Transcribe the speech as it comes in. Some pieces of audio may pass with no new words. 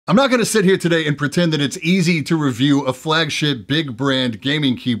I'm not gonna sit here today and pretend that it's easy to review a flagship big brand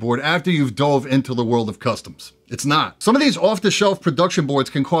gaming keyboard after you've dove into the world of customs. It's not. Some of these off-the-shelf production boards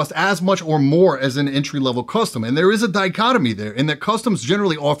can cost as much or more as an entry-level custom, and there is a dichotomy there in that customs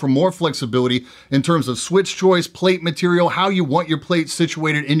generally offer more flexibility in terms of switch choice, plate material, how you want your plate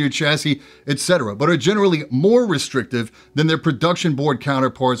situated in your chassis, etc., but are generally more restrictive than their production board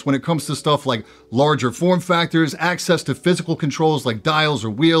counterparts when it comes to stuff like larger form factors, access to physical controls like dials or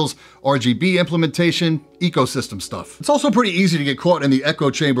wheels, RGB implementation, ecosystem stuff. It's also pretty easy to get caught in the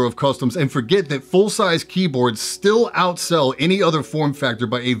echo chamber of customs and forget that full-size keyboards still outsell any other form factor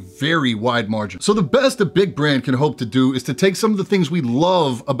by a very wide margin. So the best a big brand can hope to do is to take some of the things we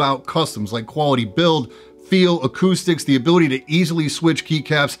love about customs, like quality build, feel, acoustics, the ability to easily switch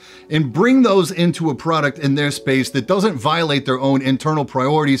keycaps, and bring those into a product in their space that doesn't violate their own internal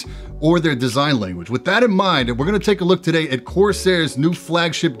priorities or their design language. With that in mind, we're gonna take a look today at Corsair's new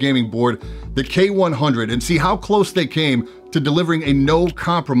flagship gaming board, the K100, and see how close they came to delivering a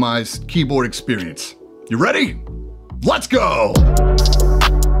no-compromise keyboard experience. You ready? Let's go!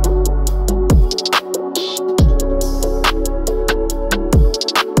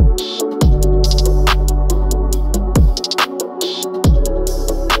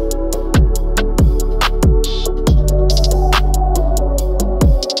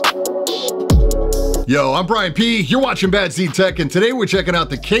 Yo, I'm Brian P. You're watching BadSeed Tech, and today we're checking out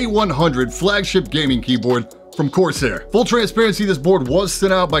the K100 flagship gaming keyboard from Corsair. Full transparency, this board was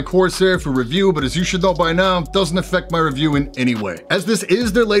sent out by Corsair for review, but as you should know by now, doesn't affect my review in any way. As this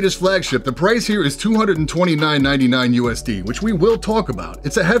is their latest flagship, the price here is $229.99 USD, which we will talk about.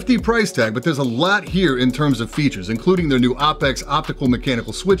 It's a hefty price tag, but there's a lot here in terms of features, including their new OPX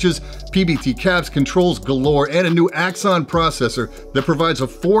optical-mechanical switches, PBT caps, controls galore, and a new Axon processor that provides a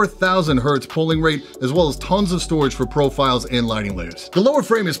 4,000 Hz polling rate, as well as tons of storage for profiles and lighting layers. The lower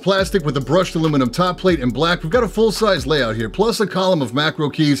frame is plastic with a brushed aluminum top plate and black. We've got a full-size layout here, plus a column of macro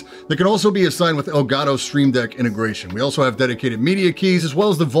keys that can also be assigned with Elgato Stream Deck integration. We also have dedicated media keys as well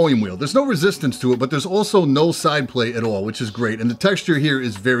as the volume wheel. There's no resistance to it, but there's also no side play at all, which is great, and the texture here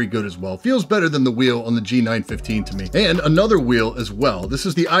is very good as well. Feels better than the wheel on the G915 to me. And another wheel as well. This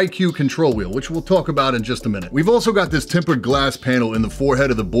is the IQ control wheel, which we'll talk about in just a minute. We've also got this tempered glass panel in the forehead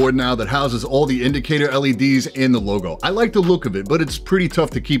of the board now that houses all the indicator LEDs and the logo. I like the look of it, but it's pretty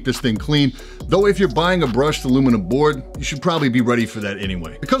tough to keep this thing clean, though if you're buying a brushed aluminum board, you should probably be ready for that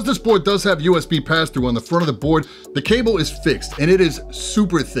anyway. Because this board does have USB pass-through on the front of the board, the cable is fixed and it is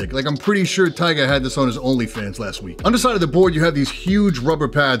super thick. Like, I'm pretty sure Tyga had this on his OnlyFans last week. Underside of the board, you have these huge rubber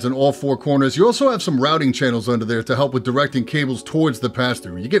pads on all four corners. You also have some routing channels under there to help with directing cables towards the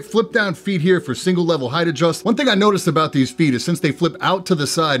pass-through. You get flip down feet here for single level height adjust. One thing I noticed about these feet is since they flip out to the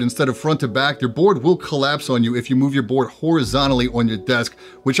side instead of front to back, your board will collapse on you if you move your board horizontally on your desk,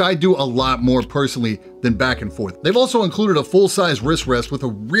 which I do a lot more personally than back and forth. They've also included a full-size wrist rest with a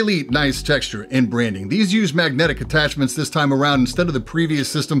really nice texture and branding. These use magnetic attachments this time around instead of the previous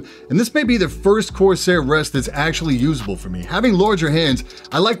system, and this may be the first Corsair rest that's actually usable for me. Having larger hands,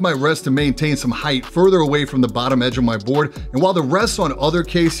 I like my rest to maintain some height further away from the bottom edge of my board, and while the rests on other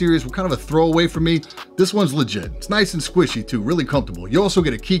K-series were kind of a throwaway for me, this one's legit. It's nice and squishy too, really comfortable. You also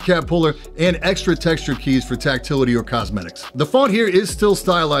get a keycap puller and extra texture keys for tactility or cosmetics. The font here is still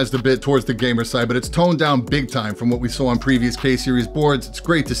stylized a bit towards the gamer side, but it's toned down big time from what we saw on previous K-series boards. It's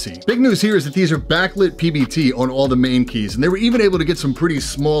great to see. Big news here is that these are backlit PBT on all the main keys, and they were even able to get some pretty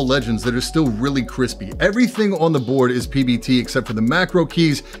small legends that are still really crispy. Everything on the board is PBT except for the macro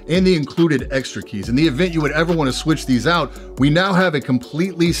keys and the included extra keys. In the event you would ever want to switch these out, we now have a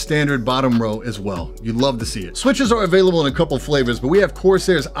completely standard bottom row as well. You'd love to see it. Switches are available in a couple flavors, but we have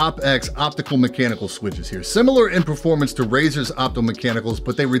Corsair's OPX optical-mechanical switches here. Similar in performance to Razer's opto-mechanicals,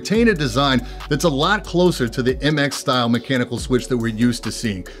 but they retain a design that's a lot closer to the MX style mechanical switch that we're used to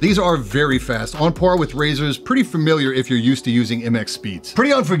seeing. These are very fast, on par with Razer's, pretty familiar if you're used to using MX speeds.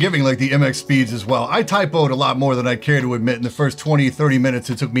 Pretty unforgiving like the MX speeds as well. I typoed a lot more than I care to admit in the first 20-30 minutes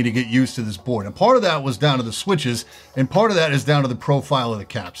it took me to get used to this board. And part of that was down to the switches, and part of that is down to the profile of the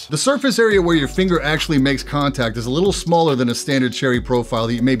caps. The surface area where your finger actually makes contact is a little smaller than a standard cherry profile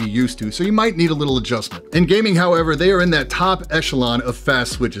that you may be used to, so you might need a little adjustment. In gaming, however, they are in that top echelon of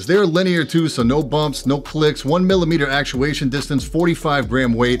fast switches. They are linear too, so no bumps, no clicks, 1mm actuation distance,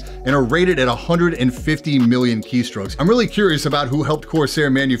 45-gram weight, and are rated at 150 million keystrokes. I'm really curious about who helped Corsair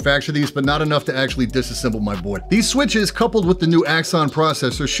manufacture these, but not enough to actually disassemble my board. These switches, coupled with the new Axon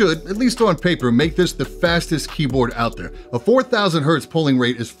processor, should, at least on paper, make this the fastest keyboard out there. A 4,000 Hz polling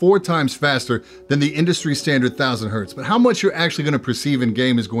rate is 4 times faster than the industry standard 1000 Hertz, but how much you're actually going to perceive in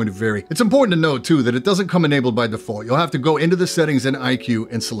game is going to vary. It's important to note too that it doesn't come enabled by default. You'll have to go into the settings in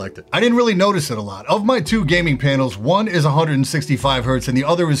IQ and select it. I didn't really notice it a lot. Of my two gaming panels, one is 165 Hertz and the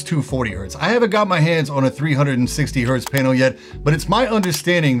other is 240 Hertz. I haven't got my hands on a 360 Hertz panel yet, but it's my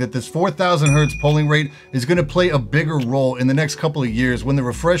understanding that this 4000 Hertz polling rate is going to play a bigger role in the next couple of years when the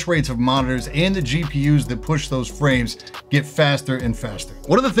refresh rates of monitors and the GPUs that push those frames get faster and faster.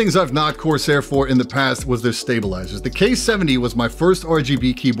 One of the things I've knocked Corsair for in the past was their stabilizers. The K70 was my first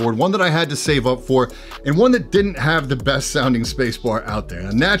RGB keyboard, one that I had to save up for, and one that didn't have the best sounding spacebar out there.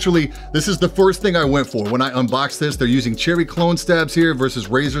 And naturally, this is the first thing I went for. When I unboxed this, they're using Cherry clone stabs here versus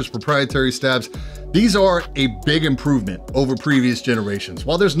Razer's proprietary stabs. These are a big improvement over previous generations.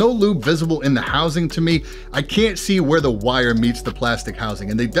 While there's no lube visible in the housing to me, I can't see where the wire meets the plastic housing,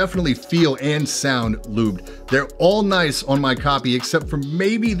 and they definitely feel and sound lubed. They're all nice on my copy except for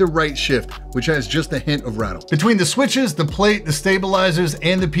maybe the right shift, which has just a hint of rattle. Between the switches, the plate, the stabilizers,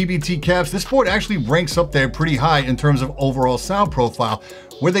 and the PBT caps, this board actually ranks up there pretty high in terms of overall sound profile.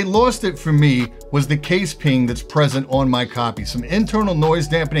 Where they lost it for me was the case ping that's present on my copy. Some internal noise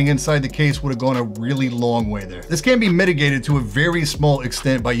dampening inside the case would have gone a really long way there. This can be mitigated to a very small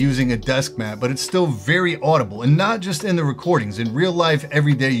extent by using a desk mat, but it's still very audible, and not just in the recordings, in real life,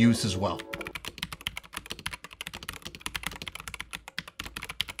 everyday use as well.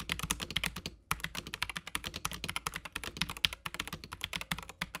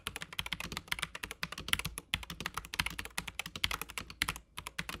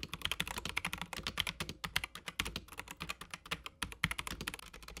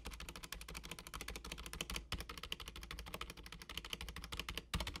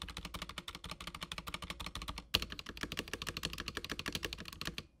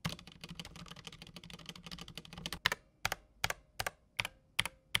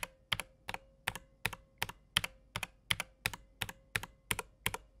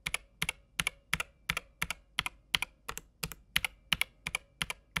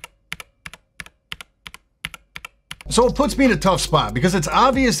 So it puts me in a tough spot because it's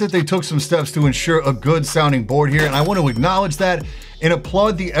obvious that they took some steps to ensure a good sounding board here, and I want to acknowledge that and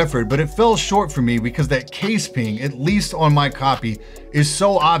applaud the effort, but it fell short for me because that case ping, at least on my copy, is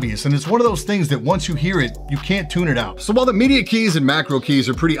so obvious, and it's one of those things that once you hear it, you can't tune it out. So while the media keys and macro keys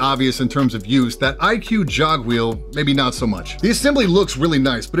are pretty obvious in terms of use, that IQ jog wheel, maybe not so much. The assembly looks really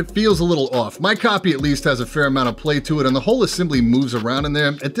nice, but it feels a little off. My copy at least has a fair amount of play to it, and the whole assembly moves around in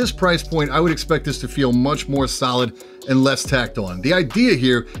there. At this price point, I would expect this to feel much more solid and less tacked on. The idea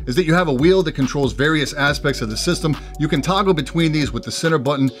here is that you have a wheel that controls various aspects of the system. You can toggle between these with the center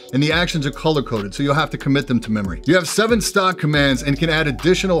button, and the actions are color-coded, so you'll have to commit them to memory. You have 7 stock commands and can add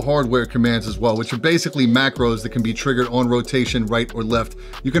additional hardware commands as well, which are basically macros that can be triggered on rotation, right or left.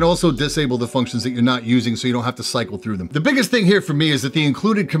 You can also disable the functions that you're not using so you don't have to cycle through them. The biggest thing here for me is that the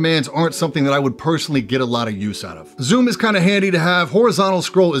included commands aren't something that I would personally get a lot of use out of. Zoom is kind of handy to have. Horizontal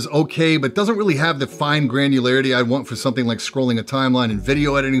scroll is okay, but doesn't really have the fine granularity I'd want for something like scrolling a timeline in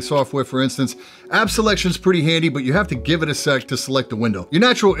video editing software, for instance. App selection is pretty handy, but you have to give it a sec to select the window. Your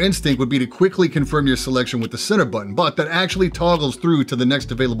natural instinct would be to quickly confirm your selection with the center button, but that actually toggles through to the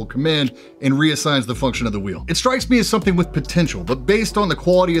next available command and reassigns the function of the wheel. It strikes me as something with potential, but based on the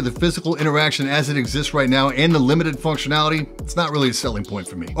quality of the physical interaction as it exists right now and the limited functionality, it's not really a selling point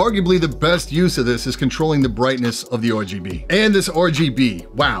for me. Arguably, the best use of this is controlling the brightness of the RGB. And this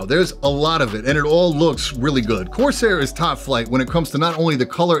RGB, wow, there's a lot of it, and it all looks really good. Corsair is top flight when it comes to not only the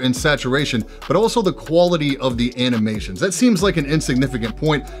color and saturation, but also the quality of the animations. That seems like an insignificant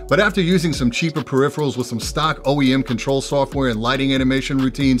point, but after using some cheaper peripherals with some stock OEM control software and lighting animation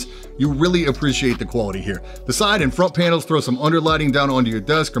routines, you really appreciate the quality here. The side and front panels throw some underlighting down onto your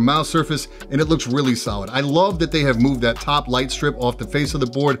desk or mouse surface, and it looks really solid. I love that they have moved that top light strip off the face of the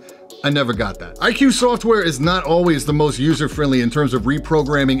board. I never got that. IQ software is not always the most user-friendly in terms of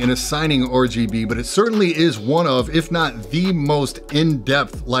reprogramming and assigning RGB, but it certainly is one of, if not the most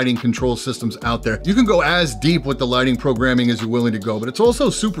in-depth lighting control systems out there. You can go as deep with the lighting programming as you're willing to go, but it's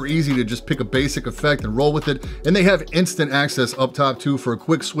also super easy to just pick a basic effect and roll with it, and they have instant access up top too for a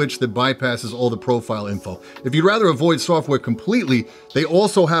quick switch that bypasses all the profile info. If you'd rather avoid software completely, they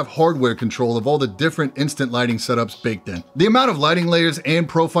also have hardware control of all the different instant lighting setups baked in. The amount of lighting layers and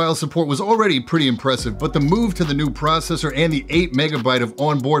profile support was already pretty impressive, but the move to the new processor and the 8 MB of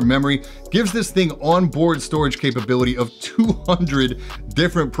onboard memory gives this thing onboard storage capability capability of 200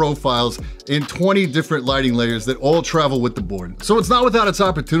 different profiles in 20 different lighting layers that all travel with the board. So it's not without its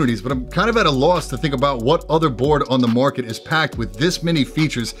opportunities, but I'm kind of at a loss to think about what other board on the market is packed with this many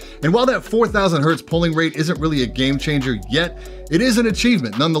features. And while that 4000 hertz polling rate isn't really a game changer yet, it is an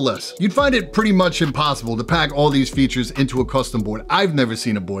achievement nonetheless. You'd find it pretty much impossible to pack all these features into a custom board. I've never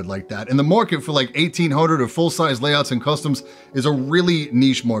seen a board like that. And the market for like 1800 or full-size layouts and customs is a really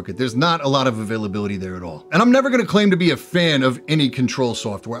niche market. There's not a lot of availability there at all. And I'm never gonna claim to be a fan of any control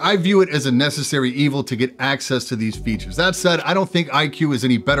software. I view it as a necessary evil to get access to these features. That said, I don't think iCUE is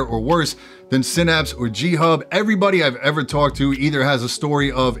any better or worse than Synapse or G-Hub. Everybody I've ever talked to either has a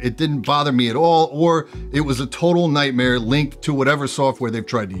story of it didn't bother me at all, or it was a total nightmare linked to whatever software they've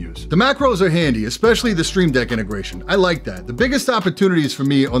tried to use. The macros are handy, especially the Stream Deck integration. I like that. The biggest opportunities for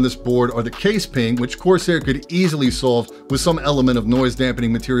me on this board are the case ping, which Corsair could easily solve with some element of noise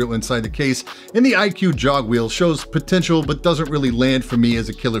dampening material inside the case, and the iCUE jog wheel shows potential but doesn't really land for me as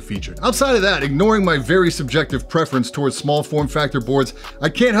a killer feature. Outside of that, ignoring my very subjective preference towards small form factor boards, I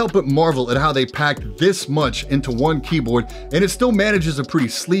can't help but marvel at how they packed this much into one keyboard, and it still manages a pretty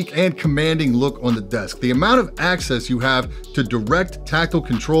sleek and commanding look on the desk. The amount of access you have to direct tactile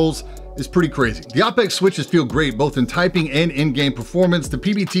controls is pretty crazy. The OPX switches feel great both in typing and in-game performance. The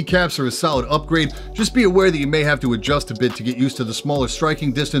PBT caps are a solid upgrade. Just be aware that you may have to adjust a bit to get used to the smaller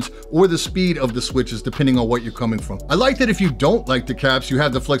striking distance or the speed of the switches depending on what you're coming from. I like that if you don't like the caps, you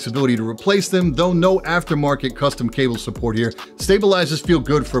have the flexibility to replace them, though no aftermarket custom cable support here. Stabilizers feel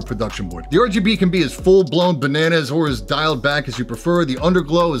good for a production board. The RGB can be as full-blown bananas or as dialed back as you prefer. The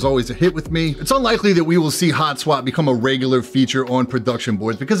underglow is always a hit with me. It's unlikely that we will see hot swap become a regular feature on production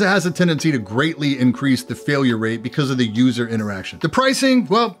boards because it has a tendency to greatly increase the failure rate because of the user interaction. The pricing,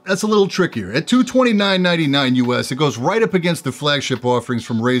 well, that's a little trickier. At $229.99 US, it goes right up against the flagship offerings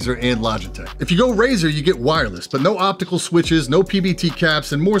from Razer and Logitech. If you go Razer, you get wireless, but no optical switches, no PBT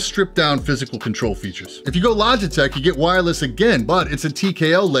caps, and more stripped down physical control features. If you go Logitech, you get wireless again, but it's a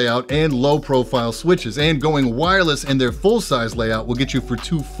TKL layout and low profile switches, and going wireless in their full size layout will get you for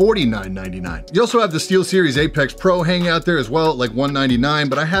 $249.99. You also have the SteelSeries Apex Pro hanging out there as well at like $199,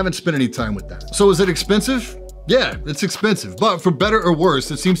 but I haven't spent any time with that. So is it expensive? Yeah, it's expensive, but for better or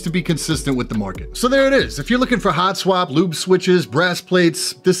worse, it seems to be consistent with the market. So there it is. If you're looking for hot swap, lube switches, brass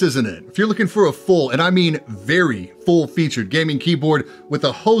plates, this isn't it. If you're looking for a full, and I mean very full-featured gaming keyboard with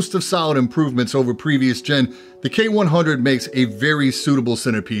a host of solid improvements over previous gen, the K100 makes a very suitable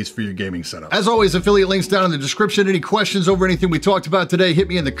centerpiece for your gaming setup. As always, affiliate links down in the description. Any questions over anything we talked about today, hit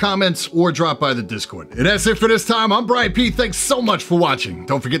me in the comments or drop by the Discord. And that's it for this time. I'm Brian P. Thanks so much for watching.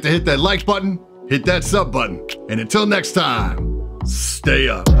 Don't forget to hit that like button, hit that sub button, and until next time, stay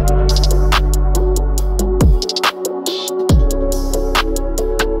up.